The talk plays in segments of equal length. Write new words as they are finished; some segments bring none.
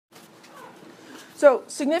So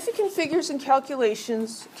significant figures and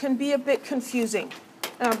calculations can be a bit confusing.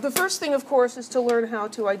 The first thing, of course, is to learn how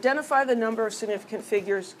to identify the number of significant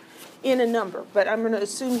figures in a number. But I'm going to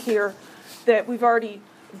assume here that we've already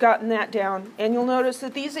gotten that down. And you'll notice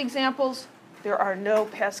that these examples, there are no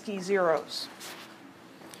pesky zeros.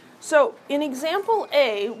 So in example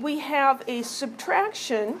A, we have a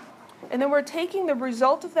subtraction, and then we're taking the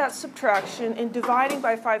result of that subtraction and dividing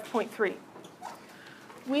by 5.3.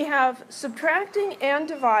 We have subtracting and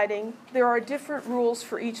dividing. There are different rules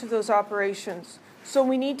for each of those operations. So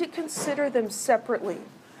we need to consider them separately.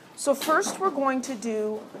 So first we're going to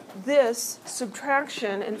do this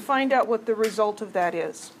subtraction and find out what the result of that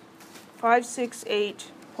is.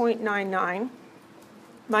 568.99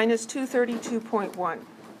 minus 232.1.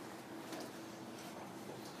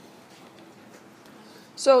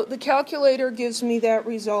 So the calculator gives me that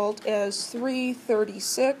result as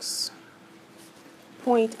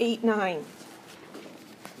 336.89.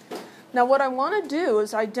 Now what I want to do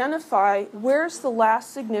is identify where's the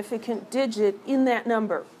last significant digit in that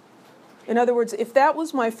number. In other words, if that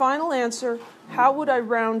was my final answer, how would I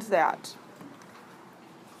round that?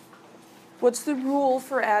 What's the rule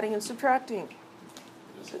for adding and subtracting?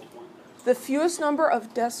 The fewest number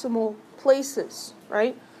of decimal places,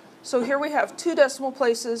 right? So here we have 2 decimal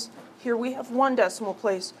places, here we have 1 decimal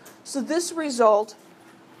place. So this result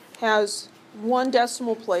has 1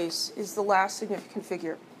 decimal place is the last significant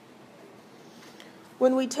figure.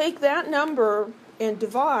 When we take that number and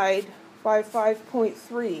divide by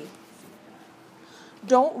 5.3,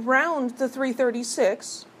 don't round the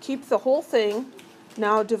 336, keep the whole thing.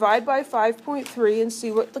 Now divide by 5.3 and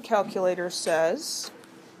see what the calculator says.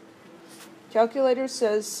 Calculator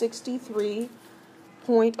says 63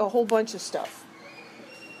 point a whole bunch of stuff.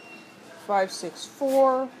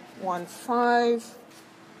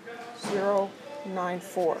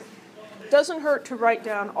 56415.094. Doesn't hurt to write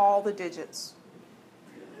down all the digits.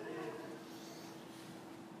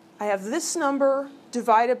 I have this number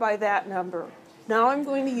divided by that number. Now I'm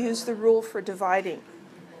going to use the rule for dividing.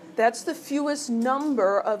 That's the fewest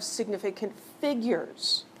number of significant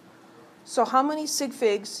figures. So how many sig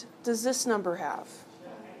figs does this number have?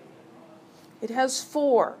 It has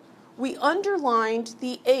 4. We underlined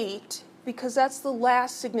the 8 because that's the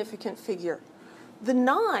last significant figure. The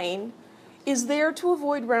 9 is there to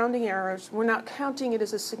avoid rounding errors. We're not counting it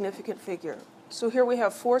as a significant figure. So here we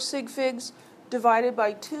have 4 sig figs divided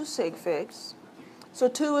by 2 sig figs. So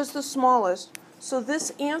 2 is the smallest. So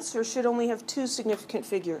this answer should only have 2 significant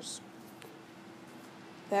figures.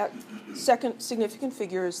 That second significant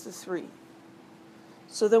figure is the 3.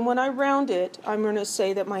 So then when I round it, I'm going to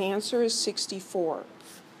say that my answer is 64.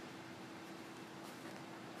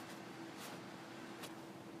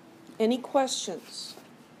 Any questions?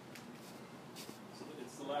 So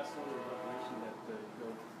it's the last order of operation that the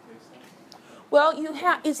code takes on? Well,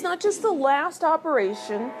 it's not just the last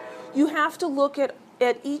operation. You have to look at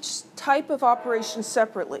each type of operation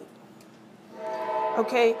separately.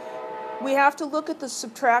 Okay? We have to look at the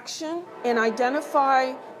subtraction and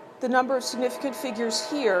identify the number of significant figures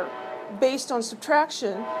here based on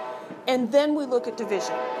subtraction, and then we look at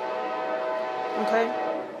division. Okay?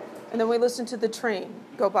 And then we listen to the train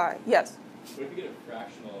go by. Yes? What if you get a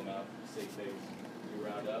fractional amount of sig figs? Do you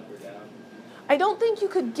round up or down? I don't think you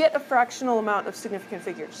could get a fractional amount of significant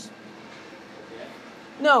figures. Yeah.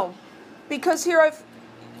 No, because here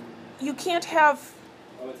you can't have...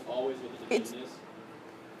 Oh, it's always what the division is?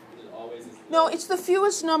 It always is... No, it's the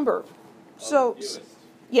fewest number. So, fewest.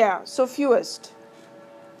 Yeah, so fewest.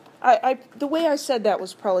 The way I said that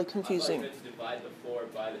was probably confusing. I thought you meant to divide the 4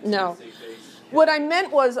 by the 2 No. sig figs. What I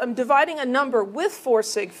meant was I'm dividing a number with 4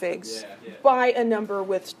 sig figs by a number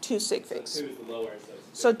with 2 sig figs. So 2 is the lower,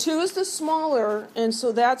 So 2 is the smaller, and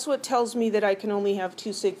so that's what tells me that I can only have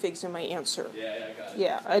 2 sig figs in my answer. Yeah, I got it.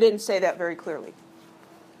 Yeah, I didn't say that very clearly.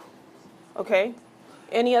 Okay?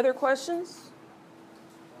 Any other questions?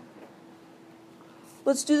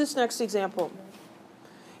 Let's do this next example.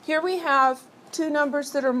 Here we have 2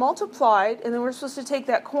 numbers that are multiplied, and then we're supposed to take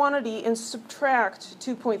that quantity and subtract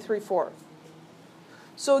 2.34.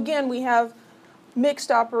 So again, we have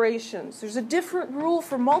mixed operations. There's a different rule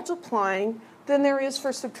for multiplying than there is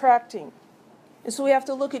for subtracting. And so we have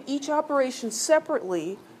to look at each operation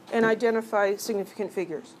separately and identify significant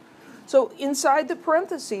figures. So inside the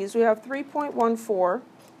parentheses, we have 3.14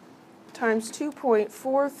 times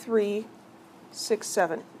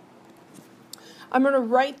 2.4367. I'm going to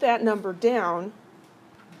write that number down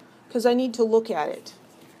because I need to look at it.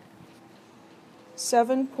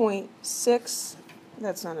 7.6,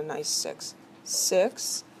 that's not a nice 6,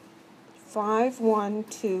 6, 5, 1,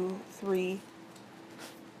 2, 3,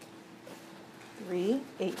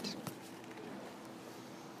 3.38.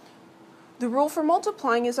 The rule for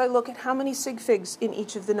multiplying is I look at how many sig figs in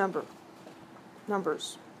each of the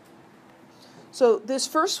numbers. So this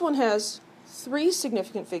first one has 3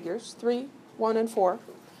 significant figures, 3, 1, and 4.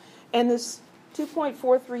 And this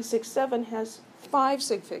 2.4367 has 5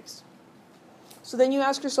 sig figs. So then you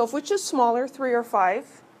ask yourself, which is smaller, 3 or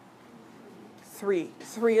 5? 3.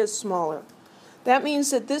 3 is smaller. That means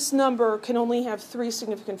that this number can only have 3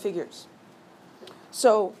 significant figures.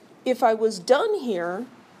 So if I was done here,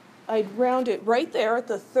 I'd round it right there at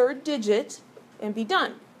the 3rd digit and be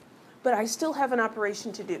done. But I still have an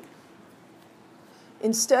operation to do.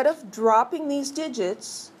 Instead of dropping these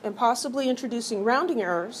digits and possibly introducing rounding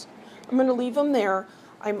errors, I'm going to leave them there.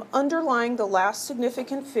 I'm underlying the last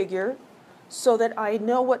significant figure so that I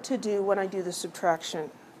know what to do when I do the subtraction.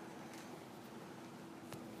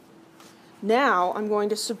 Now I'm going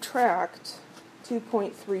to subtract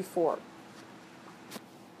 2.34.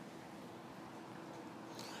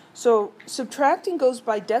 So subtracting goes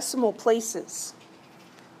by decimal places.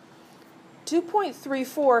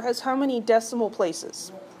 2.34 has how many decimal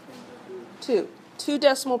places? 2. 2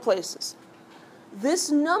 decimal places.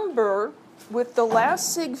 This number with the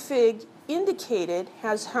last sig fig indicated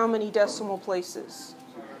has how many decimal places?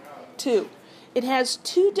 2. It has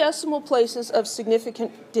 2 decimal places of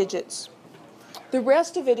significant digits. The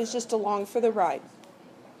rest of it is just along for the ride.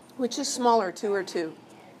 Which is smaller, 2 or 2?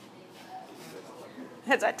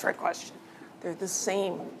 That's a trick question. They're the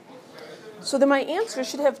same. So then my answer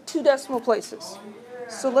should have 2 decimal places.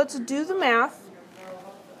 So let's do the math.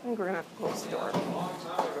 And we're going to have to close the door.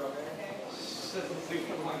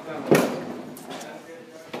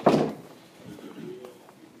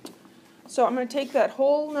 So I'm going to take that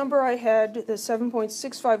whole number I had, the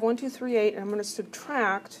 7.651238, and I'm going to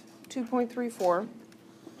subtract 2.34.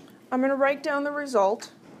 I'm going to write down the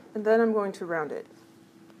result, and then I'm going to round it.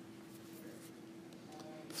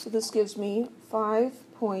 So this gives me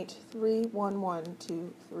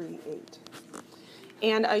 5.311238.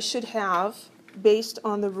 And I should have, based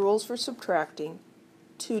on the rules for subtracting,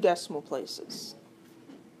 2 decimal places.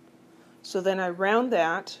 So then I round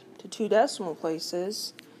that to 2 decimal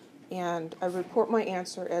places, and I report my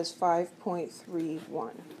answer as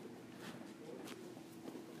 5.31.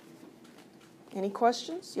 Any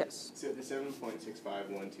questions? Yes. So the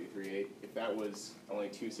 7.651238, if that was only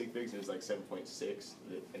 2 sig figs, it was like 7.6,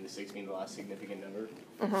 and the 6 being the last significant number,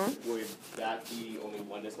 would that be only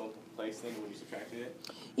 1 decimal place thing when you subtracted it?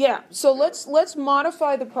 Yeah, so let's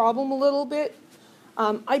modify the problem a little bit.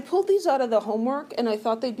 I pulled these out of the homework, and I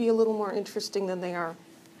thought they'd be a little more interesting than they are.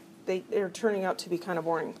 They're turning out to be kind of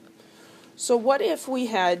boring. So what if we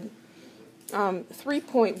had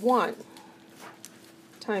 3.1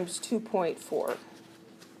 times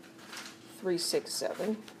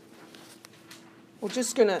 2.4367? We're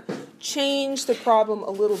just going to change the problem a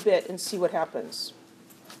little bit and see what happens.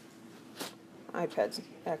 iPad's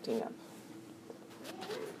acting up.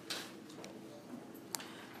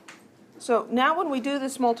 So now when we do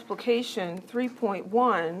this multiplication,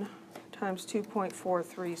 3.1 times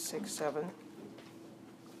 2.4367,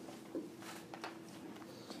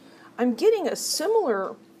 I'm getting a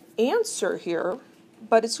similar answer here,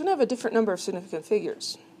 but it's going to have a different number of significant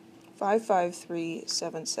figures,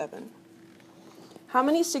 55377. How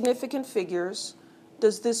many significant figures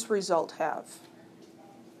does this result have?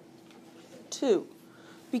 2.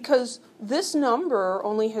 Because this number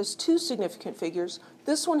only has 2 significant figures,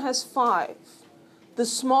 this one has 5. The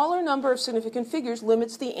smaller number of significant figures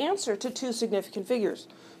limits the answer to 2 significant figures.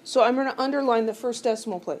 So I'm going to underline the first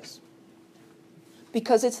decimal place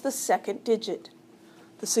because it's the 2nd digit.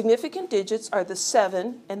 The significant digits are the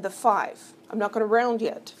 7 and the 5. I'm not going to round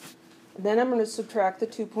yet. And then I'm going to subtract the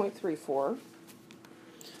 2.34.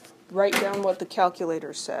 Write down what the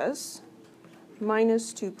calculator says.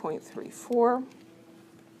 Minus 2.34.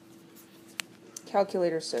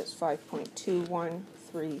 Calculator says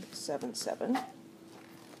 5.21377.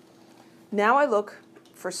 Now I look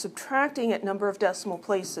for subtracting at number of decimal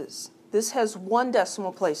places. This has 1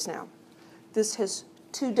 decimal place now. This has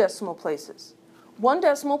 2 decimal places. 1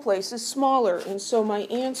 decimal place is smaller, and so my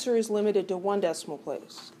answer is limited to 1 decimal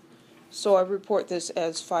place. So I report this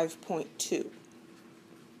as 5.2.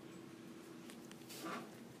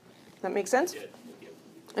 That make sense?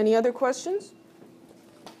 Any other questions?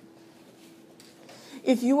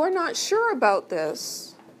 If you are not sure about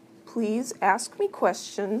this, please ask me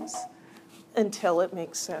questions until it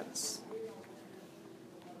makes sense.